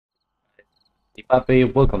Happy,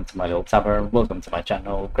 welcome to my little tavern, welcome to my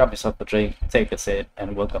channel, grab yourself a drink, take a sit,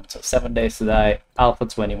 and welcome to 7 Days to Die, Alpha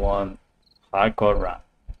 21, Hardcore Run.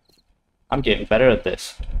 I'm getting better at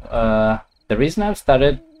this. The reason I've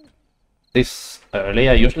started this early,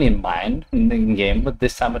 I usually mine in the game, but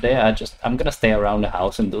this time of day I'm gonna stay around the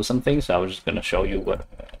house and do some things, so I was just gonna show you what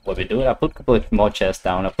we do. I put a couple of more chests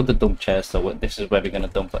down, I put the dump chest, so this is where we're gonna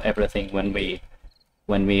dump everything when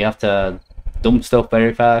we have to dump stuff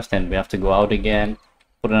very fast and we have to go out again.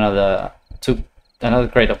 Put another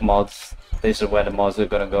crate of mods. This is where the mods are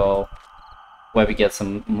gonna go, where we get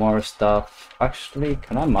some more stuff. Actually,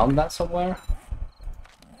 can I mount that somewhere?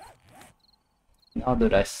 Now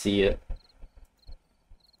that I see it,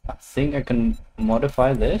 I think I can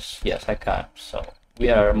modify this. Yes, I can. So we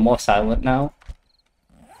are more silent now,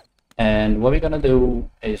 and what we're gonna do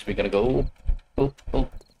is we're gonna go boop, boop.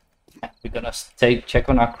 We're gonna check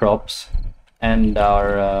on our crops and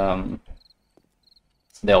our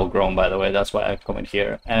they're all grown, by the way, that's why I come in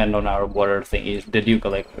here. And on our water thingies, the dew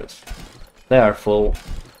collectors, they are full.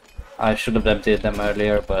 I should have emptied them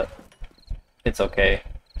earlier, but it's okay.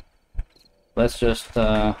 Let's just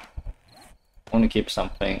only keep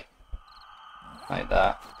something like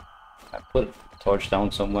that. I put a torch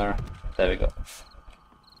down somewhere. There we go.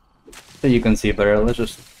 So you can see better. Let's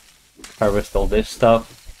just harvest all this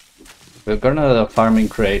stuff. We've got another farming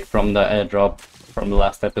crate from the airdrop from the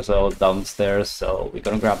last episode downstairs, so we're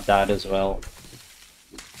gonna grab that as well.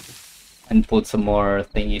 And put some more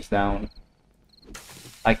thingies down.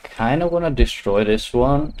 I kinda wanna destroy this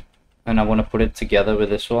one, and I wanna put it together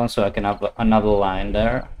with this one so I can have another line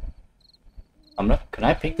there. Can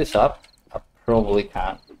I pick this up? I probably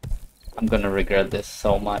can't. I'm gonna regret this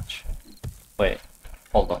so much. Wait,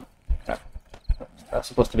 hold on. That's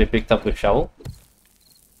supposed to be picked up with shovel?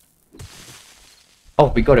 Oh,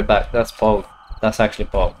 we got it back. That's Pog. That's actually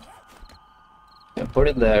Pog. Yeah, put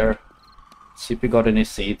it there. See if we got any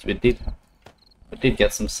seeds. We did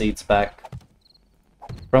get some seeds back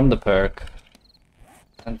from the perk.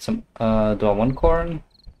 And some. Do I want corn?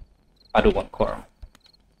 I do want corn.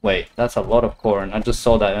 Wait, that's a lot of corn. I just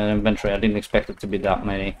saw that in inventory. I didn't expect it to be that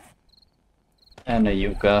many. And a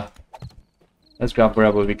yucca. Let's grab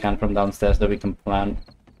wherever we can from downstairs that we can plant.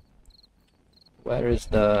 Where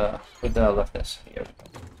did I left this? Here.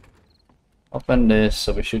 Open this,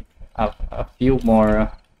 so we should have a few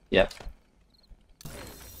more. Yep.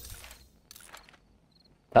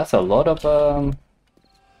 That's a lot of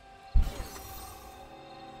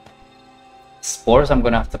spores I'm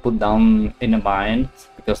gonna have to put down in a mine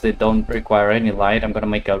because they don't require any light. I'm gonna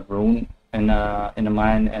make a rune in a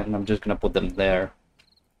mine and I'm just gonna put them there.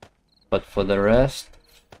 But for the rest,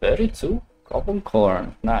 32 cobble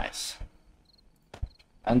corn, nice.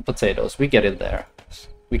 And potatoes, we get it there.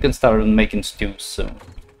 We can start making stews soon.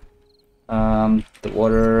 The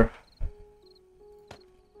water.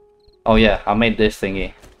 Oh yeah, I made this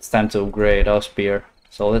thingy. It's time to upgrade our spear.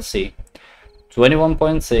 So let's see.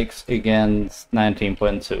 21.6 against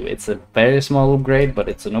 19.2. It's a very small upgrade, but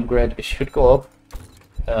it's an upgrade. It should go up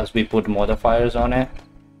as we put modifiers on it.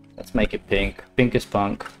 Let's make it pink. Pink is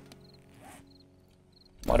punk.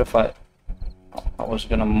 Modify. Oh, I was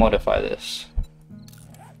gonna modify this.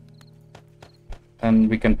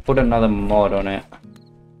 And we can put another mod on it,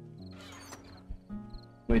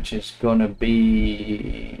 which is gonna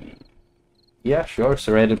be, yeah, sure,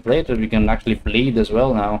 serrated blade, that we can actually bleed as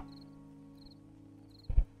well now.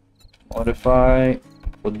 Modify,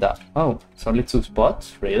 put that. Oh, it's only 2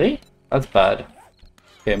 spots, really? That's bad.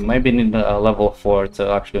 Okay, maybe need a level 4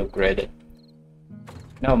 to actually upgrade it.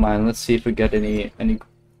 Never mind. Let's see if we get any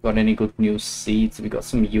good new seeds. We got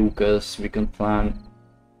some yuccas we can plant.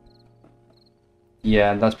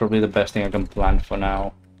 Yeah, that's probably the best thing I can plant for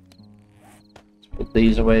now. Let's put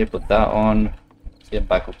these away, put that on. Let's get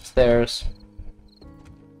back upstairs.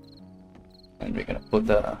 And we're gonna put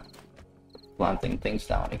the planting things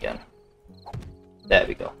down again. There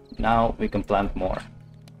we go. Now we can plant more.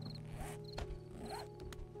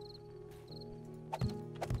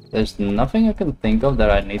 There's nothing I can think of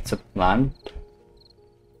that I need to plant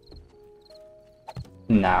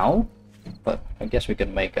now, but I guess we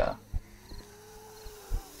can make a...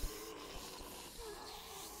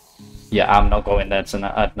 Yeah, I'm not going there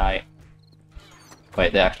at night.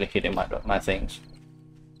 Wait, they're actually hitting my things.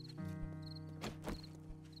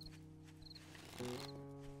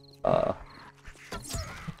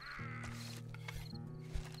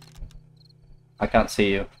 I can't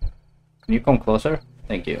see you. Can you come closer?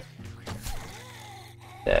 Thank you.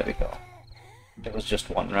 There we go. There was just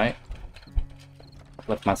one, right? I've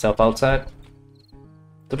left myself outside.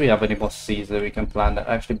 Do we have any more seeds that we can plant that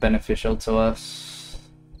are actually beneficial to us?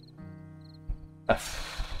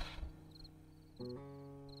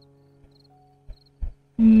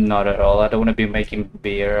 Not at all. I don't want to be making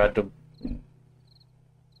beer. I don't...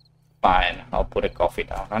 Fine, I'll put a coffee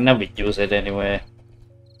down. I never use it anyway.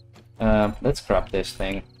 Let's grab this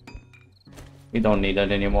thing. We don't need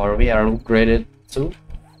it anymore. We are upgraded to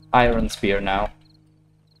Iron Spear now,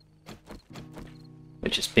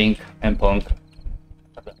 which is pink and punk.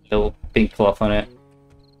 A little pink cloth on it.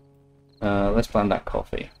 Let's plant that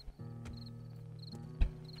coffee.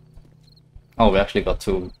 Oh, we actually got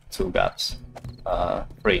two gaps.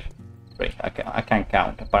 Three. I can't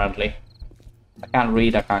count apparently. I can't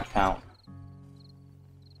read. I can't count.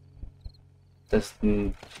 This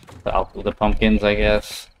the pumpkins, I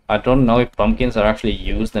guess. I don't know if pumpkins are actually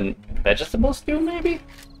used in vegetable stew, maybe.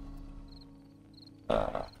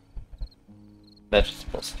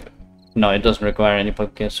 Vegetable stew. No, it doesn't require any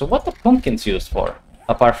pumpkins. So what are pumpkins used for?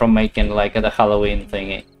 Apart from making like the Halloween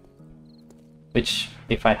thingy. Which,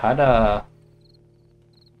 if I had a...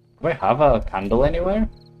 Do I have a candle anywhere?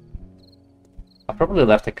 I probably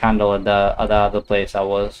left a candle at the other place I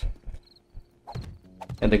was.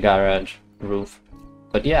 In the garage roof.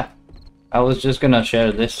 But yeah, I was just gonna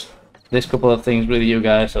share this couple of things with you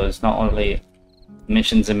guys, so it's not only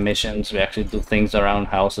missions and missions, we actually do things around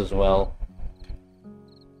house as well.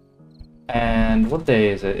 And what day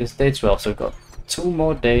is it? It's day 12, so we've got 2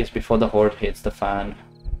 more days before the horde hits the fan.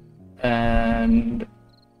 And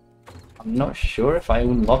I'm not sure if I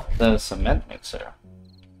unlocked the cement mixer.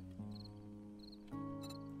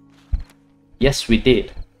 Yes, we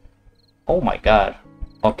did. Oh my god.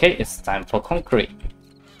 Okay, it's time for concrete.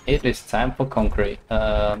 It is time for concrete.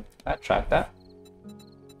 I track that.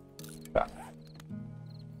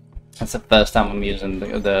 That's the first time I'm using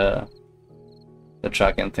the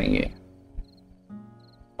tracking thingy.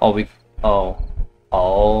 Oh.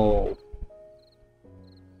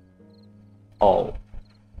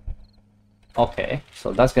 Okay,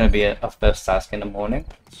 so that's gonna be a first task in the morning.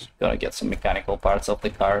 Just gonna get some mechanical parts of the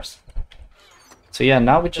cars. So yeah,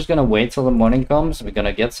 now we're just gonna wait till the morning comes. We're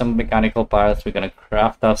gonna get some mechanical parts. We're gonna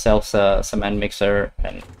craft ourselves a cement mixer,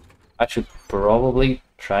 and I should probably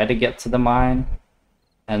try to get to the mine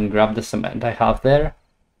and grab the cement I have there,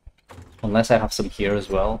 unless I have some here as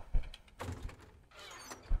well.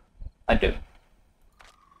 I do.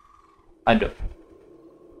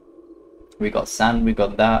 We got sand, we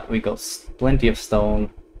got that, we got plenty of stone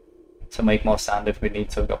to make more sand if we need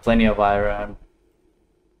to. We got plenty of iron.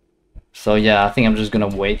 So yeah, I think I'm just gonna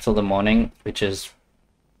wait till the morning, which is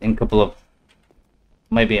in a couple of,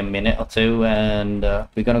 maybe a minute or two, and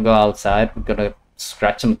we're gonna go outside. We're gonna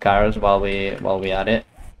scratch some cars while we at it.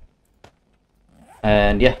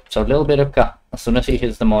 And yeah, so a little bit of cut. As soon as it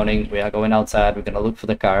hits the morning, we are going outside. We're gonna look for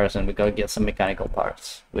the cars, and we're gonna get some mechanical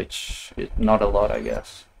parts, which is not a lot, I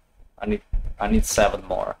guess. I need 7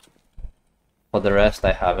 more. For the rest,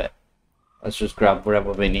 I have it. Let's just grab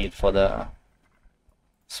whatever we need for the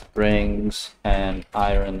springs, and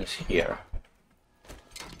iron is here.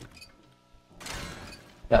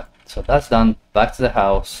 Yep, so that's done. Back to the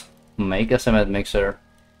house, make a cement mixer,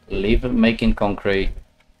 leave it making concrete,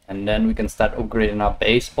 and then we can start upgrading our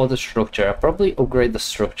base or the structure. I'll probably upgrade the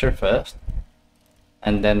structure first,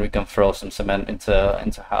 and then we can throw some cement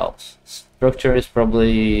into house. Structure is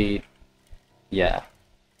probably, yeah,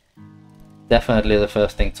 definitely the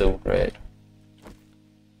first thing to upgrade.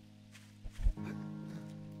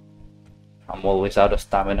 I'm always out of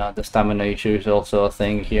stamina. The stamina issue is also a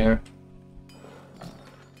thing here.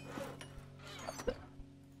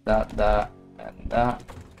 That, and that.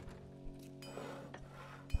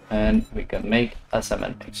 And we can make a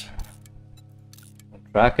cement mixer.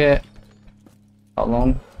 Track it. How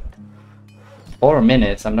long? 4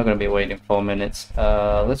 minutes. I'm not gonna be waiting 4 minutes.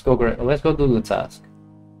 Let's go do the task.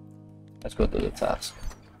 Let's go do the task.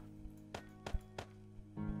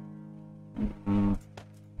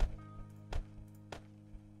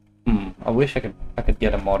 I wish I could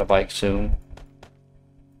get a motorbike soon.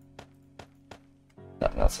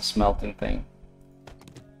 That's a smelting thing.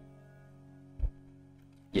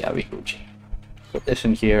 Yeah, we Gucci. Put this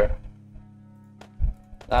in here.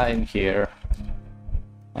 That in here.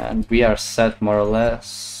 And we are set more or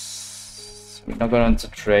less. We're not going to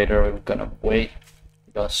trader, we're gonna wait.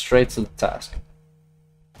 Go straight to the task.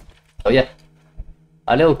 So yeah.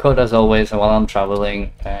 A little code as always while I'm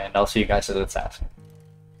traveling, and I'll see you guys at the task.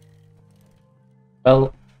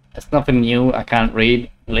 Well, it's nothing new. I can't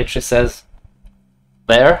read. It literally says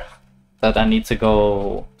there that I need to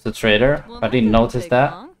go to trader. Well, I didn't notice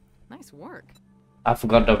that. Long. Nice work. I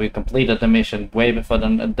forgot that we completed the mission way before the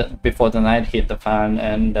night hit the fan,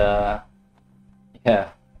 and yeah.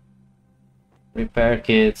 Repair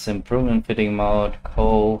kits, improvement fitting mode,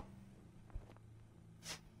 coal.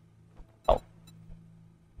 Oh.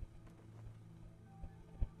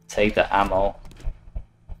 Take the ammo.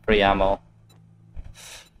 Free ammo.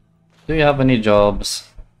 Do you have any jobs?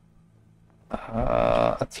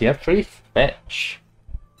 A tier 3 fetch.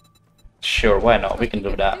 Sure, why not? We can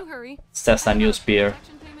do that. It's just a new spear.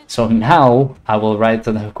 So now I will write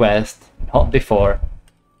to the quest, not before.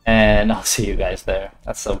 And I'll see you guys there.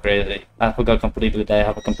 That's so crazy. I forgot completely that I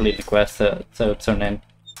have a complete quest to turn in.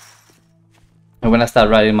 And when I started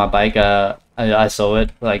riding my bike, I saw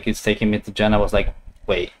it, like it's taking me to Jen. I was like,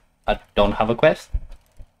 wait, I don't have a quest?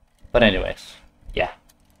 But anyways, yeah.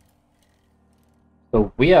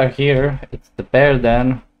 So we are here. It's the bear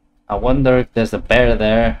den. I wonder if there's a bear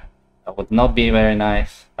there. That would not be very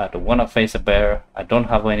nice. I don't want to face a bear. I don't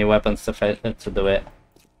have any weapons to do it.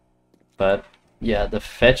 But yeah, the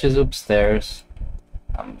fetch is upstairs.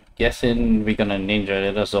 I'm guessing we're gonna ninja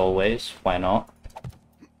it as always. Why not?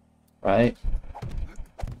 Right?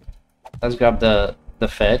 Let's grab the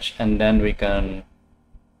fetch and then we can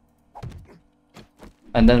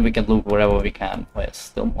look wherever we can. Wait,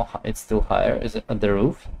 it's still higher. Is it at the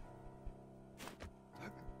roof?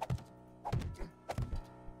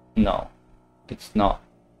 No, it's not.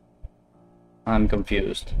 I'm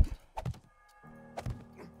confused.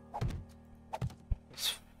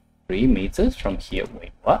 It's 3 meters from here.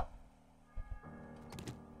 Wait, what?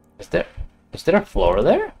 Is there a floor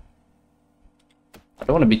there? I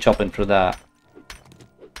don't want to be chopping through that.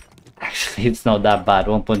 Actually, it's not that bad.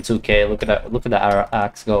 1.2k. Look at that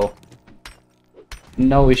axe go.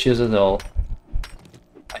 No issues at all.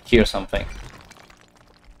 I hear something.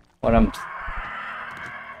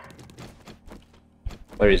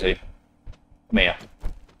 Where is he? Come here.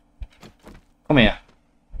 Come here.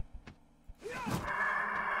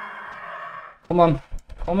 Come on.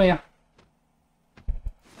 Come here.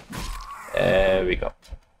 There we go.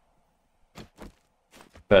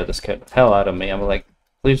 Better scared the hell out of me. I'm like,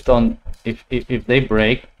 please don't. If they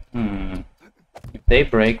break, if they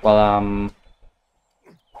break while I'm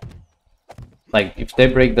like, if they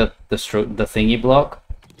break the thingy block,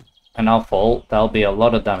 and I'll fall, that'll be a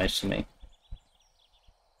lot of damage to me.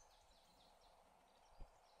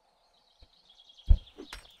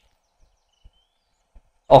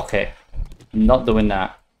 Okay, not doing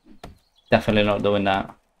that. Definitely not doing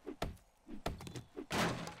that.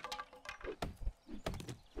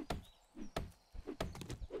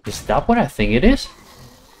 Is that what I think it is?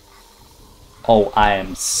 Oh, I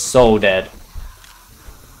am so dead.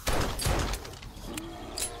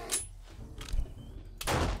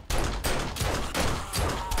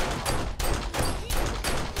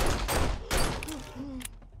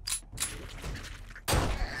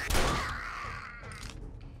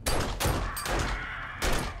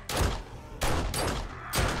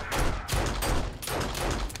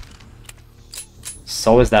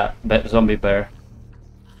 So is that zombie bear.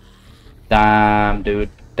 Damn, dude,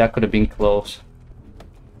 that could have been close.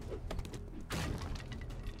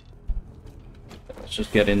 Let's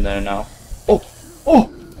just get in there now. Oh, oh,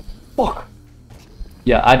 fuck.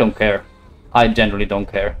 Yeah, I don't care. I generally don't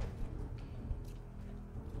care.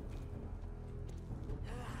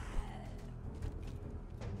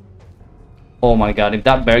 Oh my god, if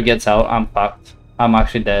that bear gets out, I'm fucked. I'm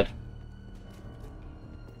actually dead.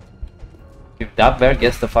 If that bear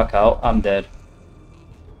gets the fuck out, I'm dead.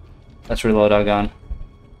 Let's reload our gun.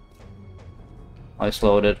 I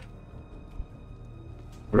slowed it.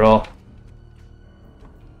 Bro.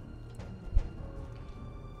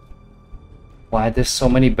 Why there's so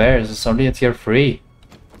many bears? It's only a tier 3.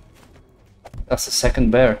 That's the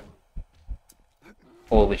second bear.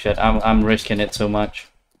 Holy shit, I'm risking it too much.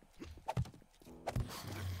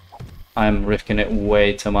 I'm risking it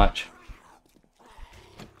way too much.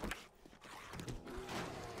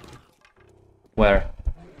 Where?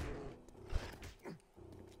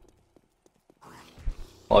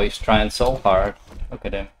 Oh, he's trying so hard. Look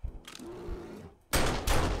at him.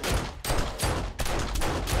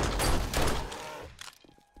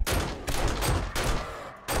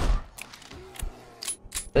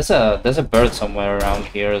 There's a bird somewhere around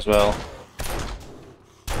here as well.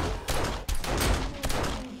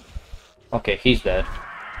 Okay, he's dead.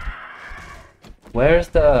 Where's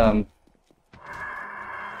the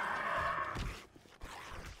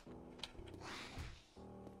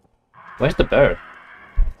where's the bird?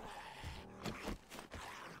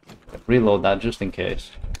 Reload that just in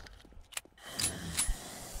case.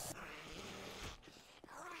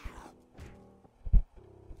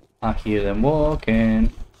 I hear them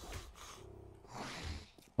walking.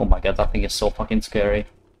 Oh my god, that thing is so fucking scary.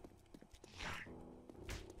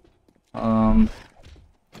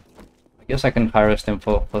 Guess I can harvest him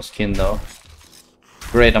for skin though.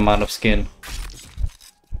 Great amount of skin.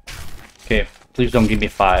 Okay, please don't give me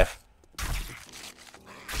 5.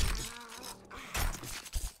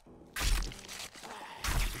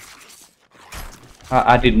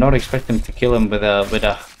 I did not expect him to kill him with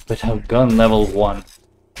a gun level 1.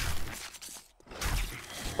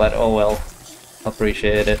 But oh well,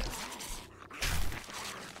 appreciate it.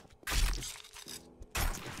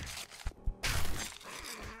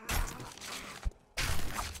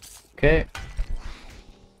 Okay.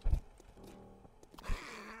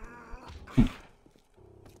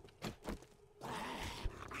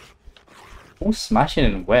 Who's smashing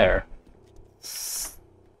and where?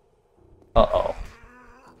 Uh-oh.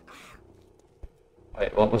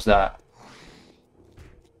 Wait, what was that?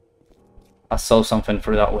 I saw something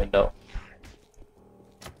through that window.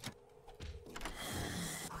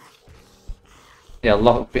 Yeah,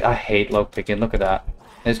 I hate lockpicking, look at that.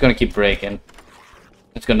 It's gonna keep breaking.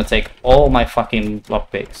 It's gonna take all my fucking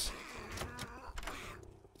lockpicks.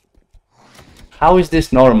 How is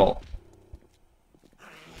this normal?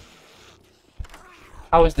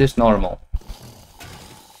 How is this normal?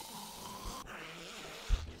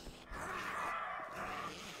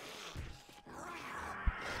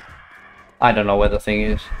 I don't know where the thing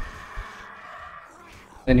is.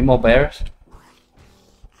 Any more bears?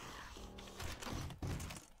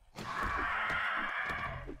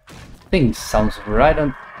 Thing sounds right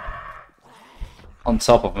on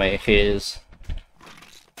top of me. He is.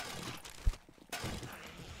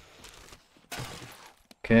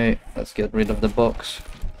 Okay, let's get rid of the box.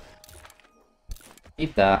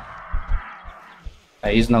 Eat that.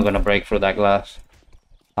 He's not gonna break through that glass.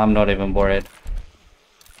 I'm not even worried.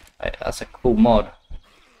 That's a cool mod.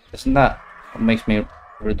 Isn't that what makes me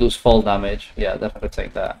reduce fall damage? Yeah, definitely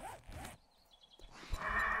take that.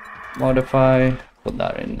 Modify, put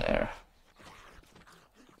that in there.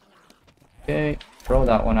 Okay, throw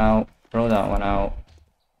that one out, throw that one out.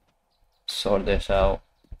 Sort this out.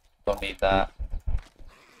 Don't need that.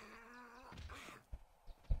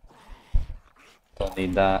 Don't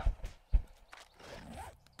need that.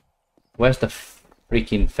 Where's the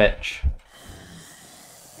freaking fetch?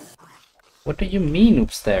 What do you mean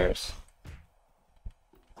upstairs?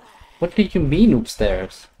 What do you mean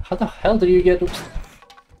upstairs? How the hell do you get upstairs?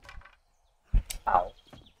 Ow.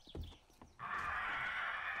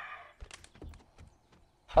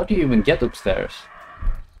 How do you even get upstairs?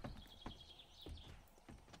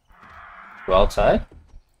 Go outside?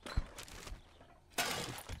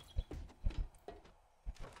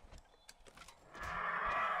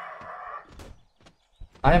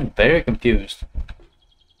 I am very confused.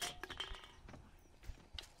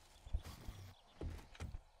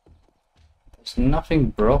 There's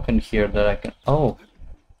nothing broken here that I can... Oh,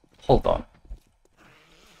 hold on.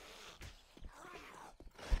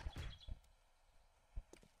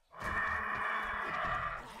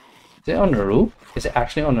 Is it on the roof? Is it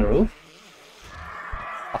actually on the roof?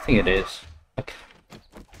 I think it is. Okay.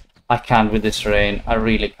 I can't with this rain. I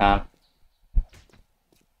really can't.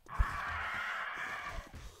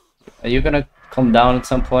 Are you gonna come down at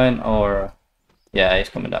some point, or... Yeah, he's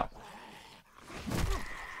coming down.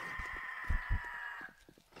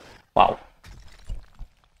 Wow.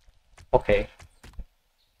 Okay.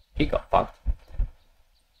 He got fucked.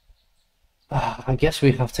 I guess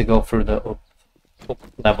we have to go through the up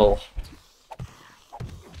level.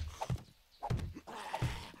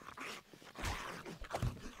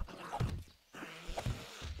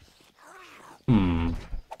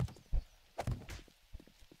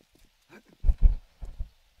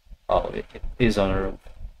 Oh, it is on a roof.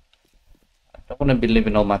 I don't want to be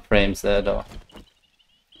leaving all my frames there though.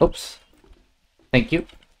 Oops. Thank you.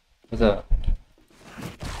 There's a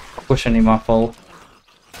cushion in my fall.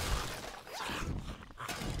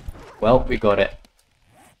 Well, we got it.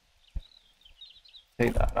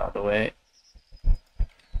 Take that out of the way.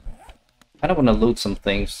 I don't want to loot some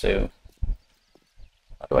things too.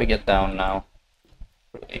 How do I get down now?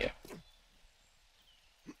 Through here.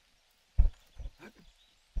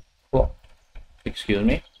 Cool. Excuse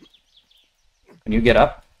me. Can you get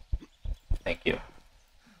up? Thank you.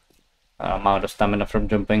 I'm out of stamina from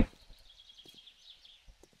jumping.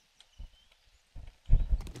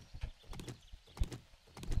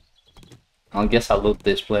 I guess I'll loot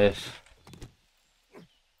this place.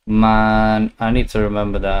 Man, I need to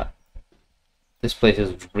remember that. This place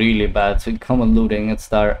is really bad, so come on looting and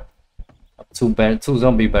start. Two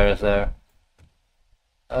zombie bears there.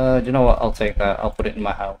 You know what, I'll take that, I'll put it in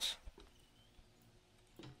my house.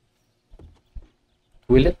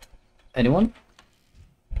 Will it? Anyone?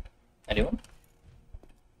 Anyone?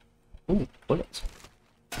 Ooh, bullets.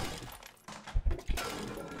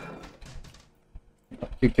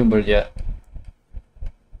 cucumber yet.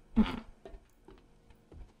 God,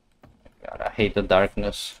 I hate the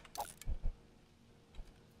darkness.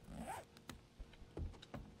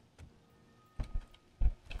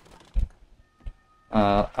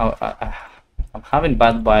 I'm having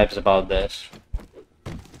bad vibes about this.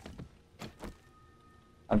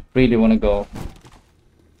 I really want to go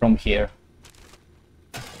from here.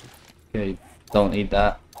 Okay, don't need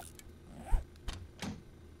that.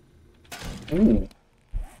 Ooh.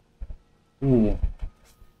 Ooh.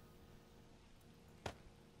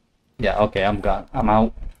 Yeah, okay, I'm gone. I'm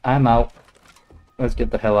out. I'm out. Let's get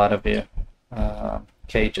the hell out of here.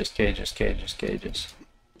 Cages, cages, cages, cages.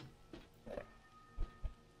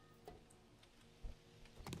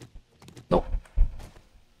 Nope.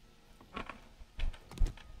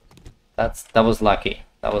 That was lucky.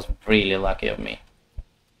 That was really lucky of me.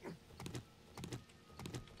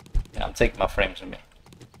 Yeah, I'm taking my frames with me.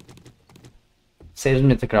 Saves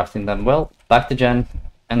me to crafting then. Well, back to Gen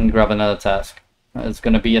and grab another task. It's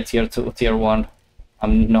gonna be a tier 2, tier 1.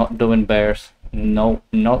 I'm not doing bears. No,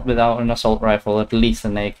 not without an assault rifle, at least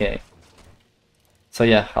an AK. So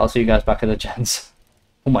yeah, I'll see you guys back at the Gens.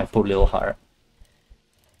 Oh my poor little heart.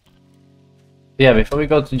 Yeah, before we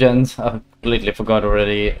go to Gens, I completely forgot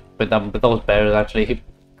already, with those bears actually,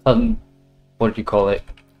 what do you call it?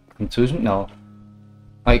 Contusion? No.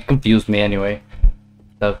 It confused me anyway.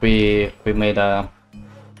 That we made a,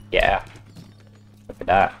 yeah, look at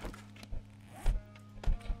that.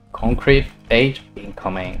 Concrete page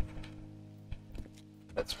incoming.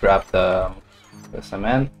 Let's grab the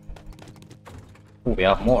cement. Ooh, we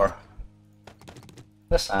have more.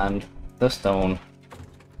 The sand, the stone.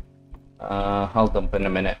 I'll dump in a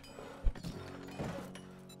minute.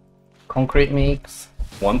 Concrete mix,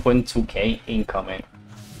 1.2k incoming.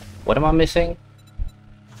 What am I missing?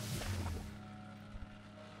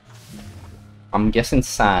 I'm guessing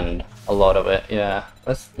sand, a lot of it. Yeah,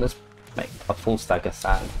 let's make a full stack of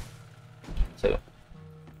sand. So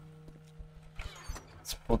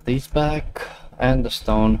let's put these back and the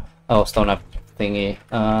stone. Oh, stone up thingy.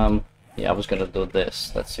 Yeah, I was gonna do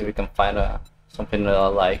this. Let's see if we can find something that I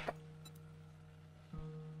like.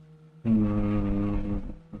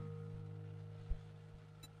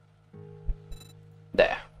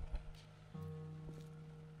 There.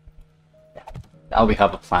 Now we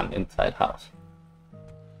have a plant inside house.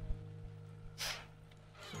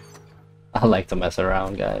 I like to mess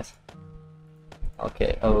around, guys.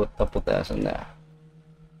 Okay, oh, double dash in there.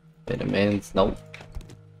 Wait a minute, nope.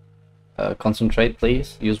 Concentrate,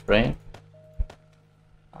 please. Use brain.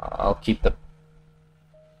 I'll keep the...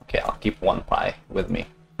 Okay, I'll keep one pie with me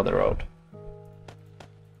for the road.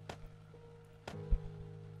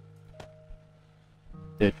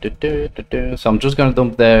 So I'm just gonna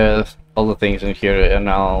dump all the things in here, and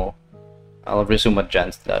I'll resume at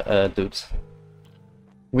Gens, dudes.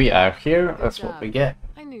 We are here. That's what we get.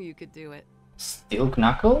 I knew you could do it. Steel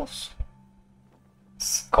knuckles,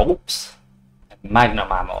 scopes, magnum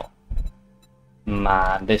ammo.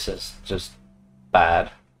 Man, this is just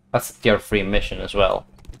bad. That's a tier 3 mission as well.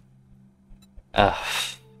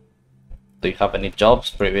 Do you have any jobs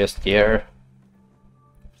previous year?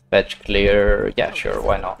 Fetch clear. Yeah, sure.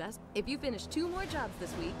 Why not? If you finish 2 more jobs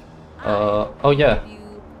this week, oh yeah. give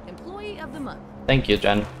you Employee of the Month. Thank you,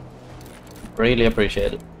 Jen. Really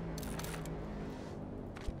appreciate it.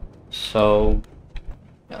 So,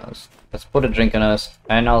 yeah, let's put a drink on us,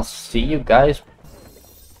 and I'll see you guys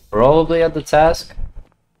probably at the task.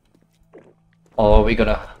 Or are we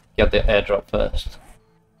gonna get the airdrop first?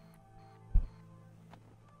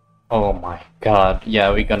 Oh my god,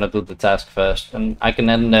 yeah, we're gonna do the task first, and I can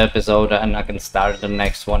end the episode and I can start the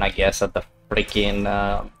next one, I guess, at the freaking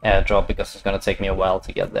airdrop, because it's gonna take me a while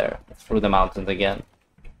to get there, through the mountains again.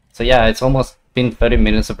 So yeah, it's almost been 30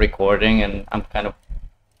 minutes of recording, and I'm kind of,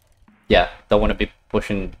 yeah, don't want to be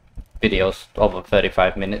pushing videos over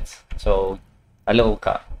 35 minutes, so a little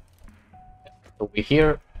cut. So we're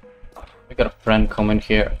here, we got a friend coming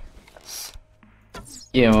here. Let's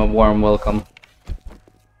give him a warm welcome.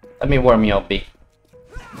 Let me warm you up, B.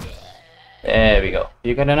 There we go.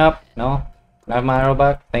 You getting up? No? Can I have my arrow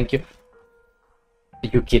back? Thank you. Are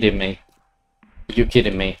you kidding me? Are you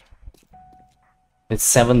kidding me? It's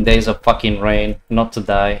 7 days of fucking rain. Not to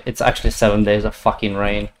die. It's actually 7 days of fucking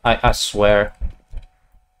rain. I swear.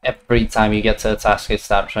 Every time you get to a task, it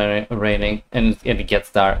starts raining and it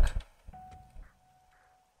gets dark.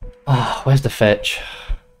 Ah, where's the fetch?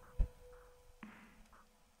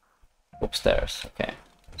 Upstairs. Okay.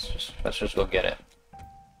 Let's just go get it.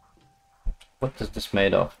 What is this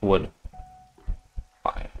made of? Wood.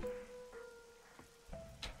 Fine.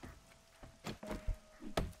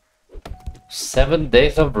 7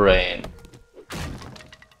 days of rain.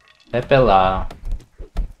 Epela.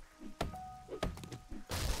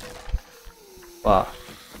 Wow.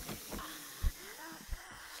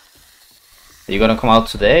 Are you gonna come out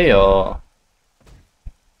today or?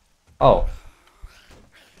 Oh.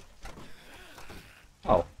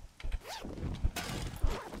 Oh.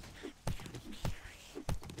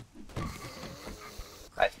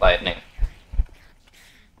 Nice lightning.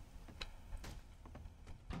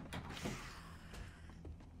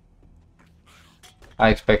 I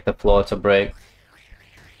expect the floor to break.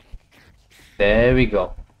 There we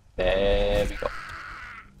go. There we go.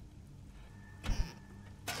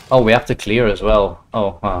 Oh, we have to clear as well.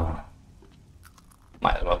 Oh,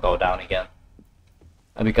 might as well go down again.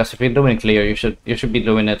 Because if you're doing clear, you should be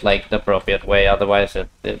doing it like the appropriate way. Otherwise,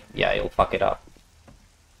 yeah, you'll fuck it up.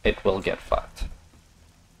 It will get fucked.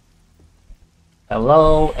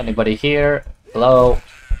 Hello, anybody here? Hello.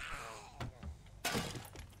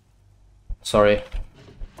 Sorry.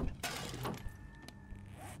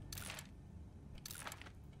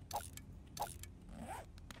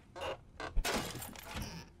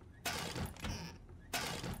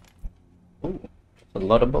 Ooh, a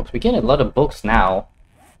lot of books. We get a lot of books now.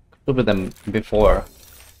 Look at them before.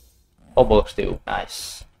 All books do.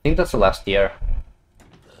 Nice. I think that's the last year.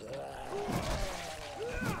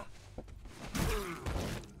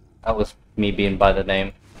 That was me being by the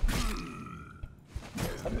name.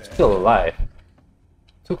 I'm still alive.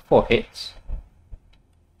 Took 4 hits.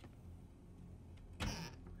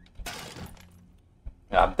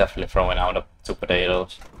 Yeah, I'm definitely throwing out the 2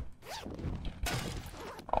 potatoes.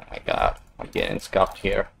 Oh my god, I'm getting scuffed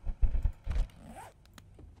here.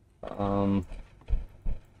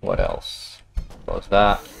 What else? Close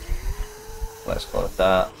that. Let's close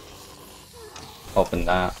that. Open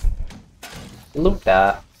that. Loot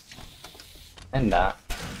that. And that.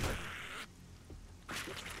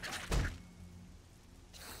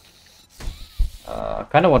 I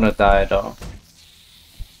kinda wanna die though.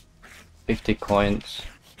 50 coins.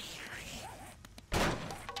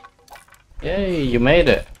 Yay, you made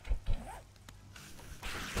it.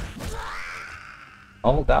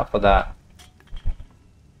 Hold that for that.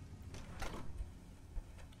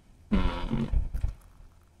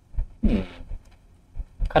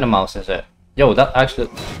 What kind of mouse is it? Yo, that actually...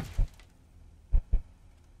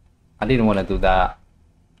 I didn't want to do that.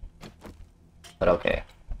 But okay.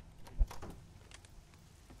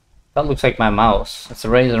 That looks like my mouse. It's a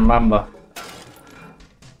Razer Mamba.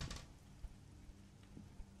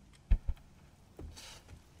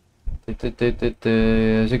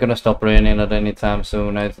 Is it gonna stop raining at any time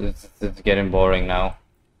soon? It's getting boring now.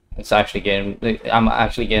 It's actually getting... I'm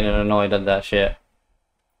actually getting annoyed at that shit.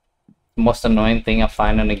 The most annoying thing I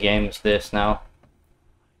find in the game is this now.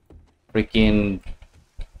 Freaking...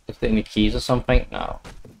 Is there any keys or something? No.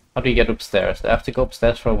 How do you get upstairs? Do I have to go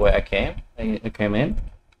upstairs from where I came? I came in?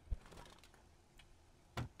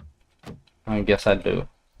 I guess I do.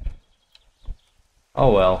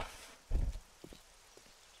 Oh well.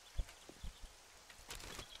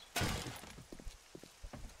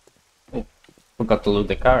 Oh, forgot to loot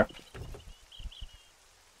the car.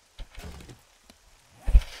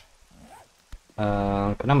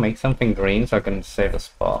 Can I make something green so I can save a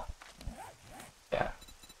spot? Yeah.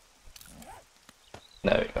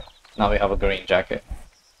 There we go. Now we have a green jacket.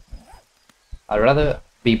 I'd rather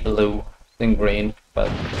be blue than green, but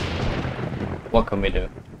what can we do?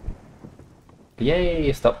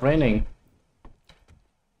 Yay, stop raining.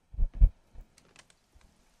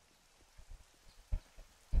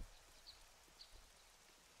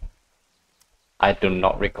 I do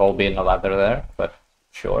not recall being a ladder there, but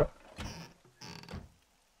sure.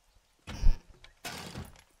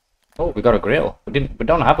 Oh, we got a grill. We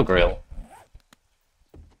don't have a grill.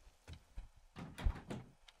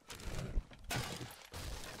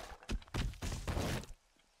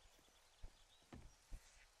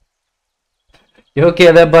 You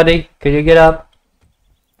okay there, buddy? Can you get up?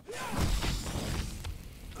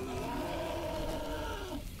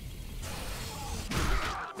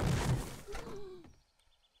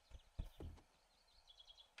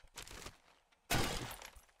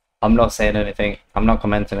 I'm not saying anything. I'm not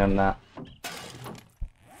commenting on that.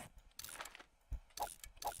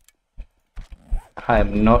 I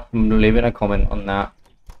am not leaving a comment on that.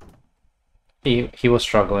 He was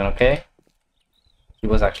struggling, okay? He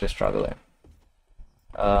was actually struggling.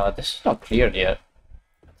 This is not cleared yet.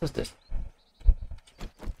 What is this?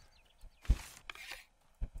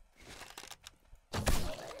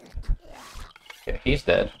 Okay, he's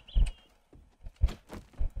dead.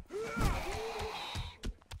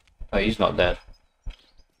 Oh, he's not dead.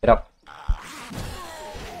 Get up.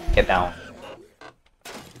 Get down.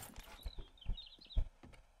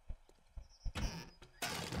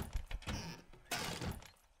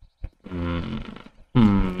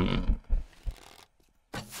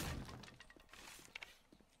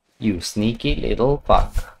 You sneaky little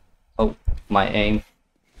fuck. Oh, my aim.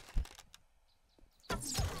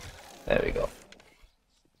 There we go.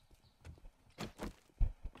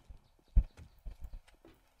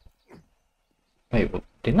 Wait,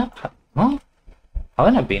 didn't I? Huh?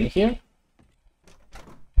 Haven't I been here?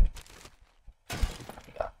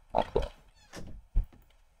 Yeah, okay.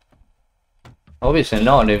 Obviously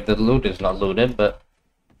not if the loot is not looted, but...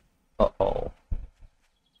 Uh-oh.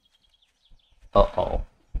 Uh-oh.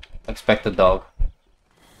 Expect a dog.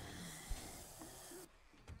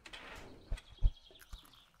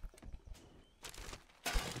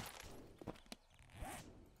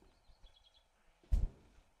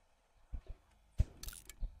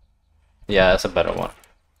 Yeah, that's a better one.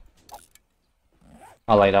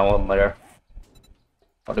 I like that one better.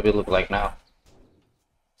 What do we look like now?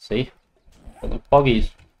 See? We look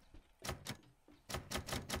buggies.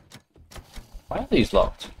 Why are these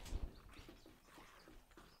locked?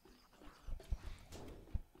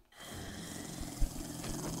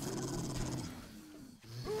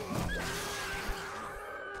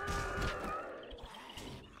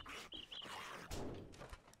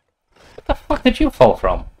 What the fuck did you fall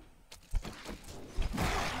from?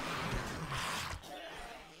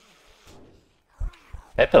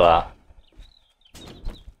 Pepela.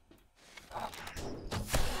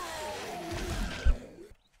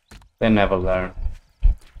 They never learn.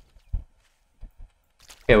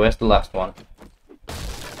 Okay, where's the last one?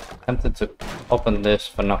 Tempted to open this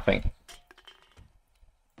for nothing.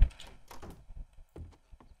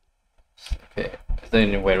 Okay, is there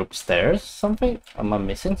anywhere upstairs? Something? Am I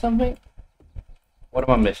missing something? What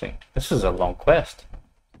am I missing? This is a long quest.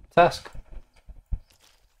 Task.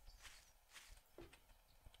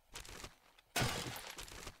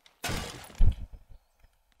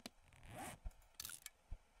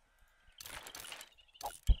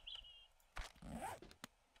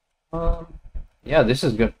 Yeah, this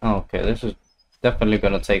is good. Oh, okay, this is definitely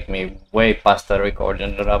gonna take me way past the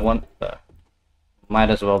recording that I want, but might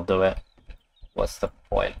as well do it. What's the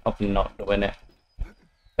point of not doing it?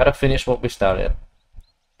 Gotta finish what we started.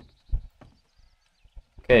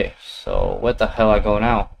 Okay, so where the hell I go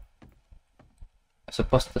now? I'm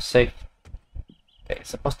supposed to save. Okay, it's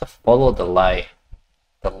supposed to follow the light.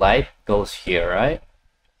 The light goes here, right?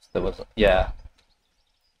 So there was, yeah.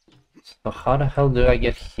 So how the hell do I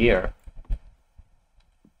get here?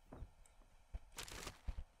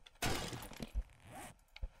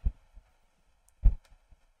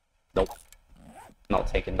 Nope. Not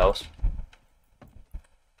taking those.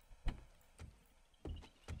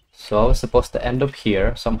 So I was supposed to end up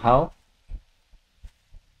here somehow.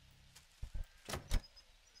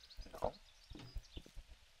 No.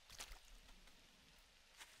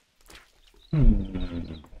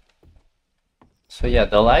 So yeah,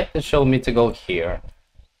 the light is showing me to go here.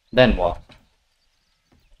 Then what?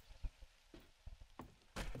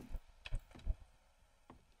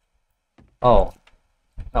 Oh.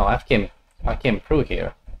 No, I came through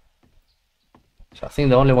here. So I think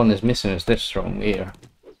the only one that's missing is this room here.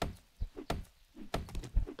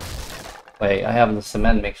 Wait, I have the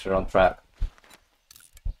cement mixer on track.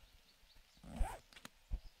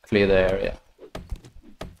 Clear the area.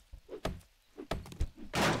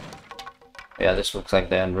 Yeah, this looks like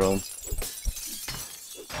the end room.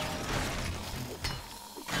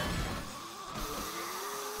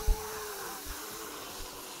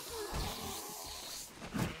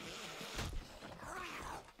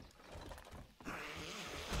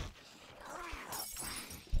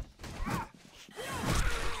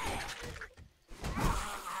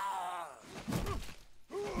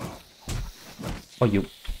 Oh, you.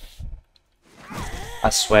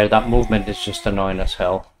 I swear that movement is just annoying as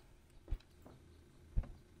hell.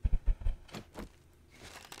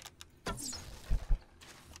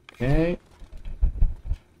 Okay.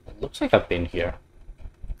 It looks like I've been here.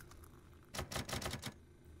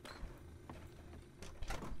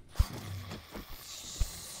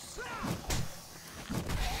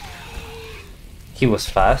 He was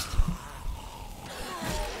fast.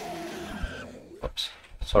 Oops.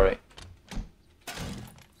 Sorry.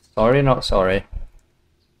 Sorry, not sorry.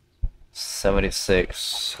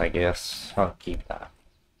 76, I guess. I'll keep that.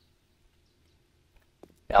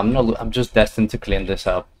 Yeah, I'm just destined to clean this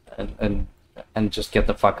up and just get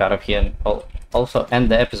the fuck out of here, and also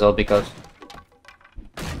end the episode because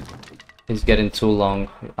it's getting too long.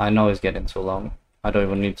 I know it's getting too long. I don't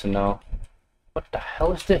even need to know. What the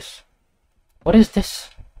hell is this? What is this?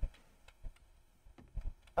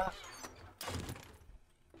 Ah.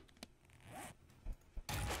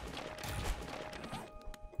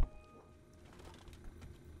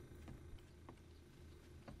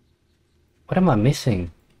 What am I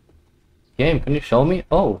missing? Game, can you show me?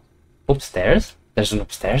 Oh, upstairs? There's an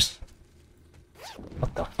upstairs?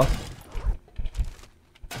 What the fuck?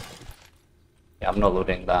 Yeah, I'm not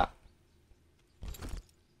looting that.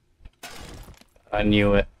 I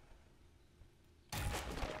knew it.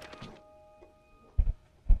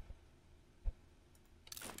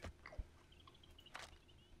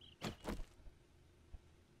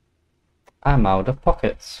 I'm out of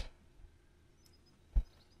pockets.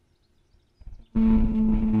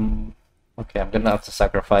 Okay, I'm gonna have to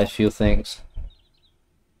sacrifice a few things.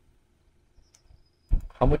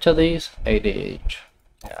 How much are these? 80 each.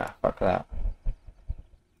 Yeah, fuck that.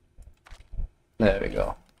 There we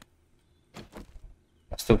go.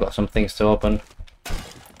 I still got some things to open.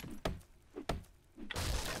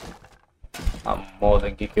 I'm more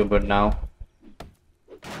than GIGABYTE now.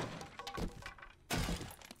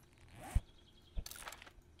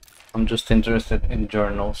 I'm just interested in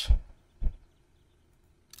journals.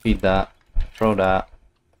 Feed that. Throw that.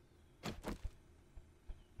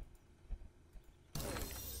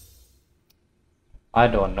 I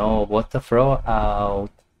don't know what to throw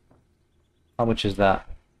out. How much is that?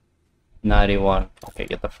 91. Okay,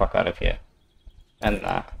 get the fuck out of here. And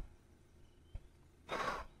that.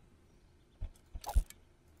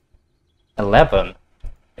 11.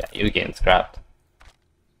 Yeah, you're getting scrapped.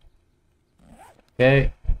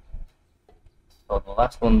 Okay. So the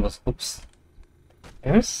last one was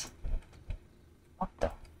upstairs? What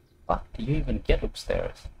the fuck? Do you even get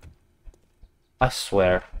upstairs? I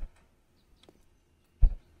swear.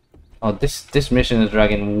 Oh, this mission is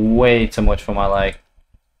dragging way too much for my liking.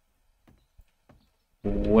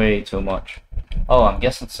 Way too much. Oh, I'm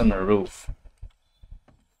guessing it's on the roof.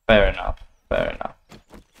 Fair enough. Fair enough.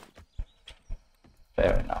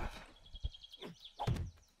 Fair enough.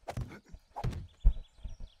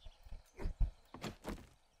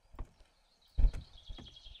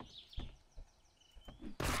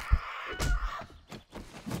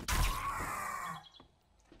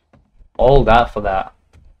 All that for that.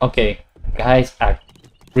 Okay, guys, I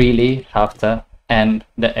really have to end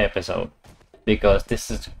the episode because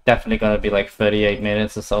this is definitely gonna be like 38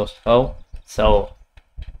 minutes or so. So,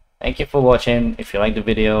 thank you for watching. If you like the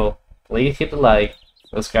video, please hit the like,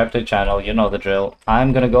 subscribe to the channel, you know the drill.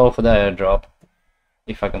 I'm gonna go for the airdrop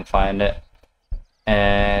if I can find it.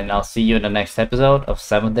 And I'll see you in the next episode of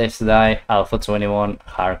 7 Days to Die Alpha 21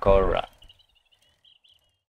 Hardcore Run.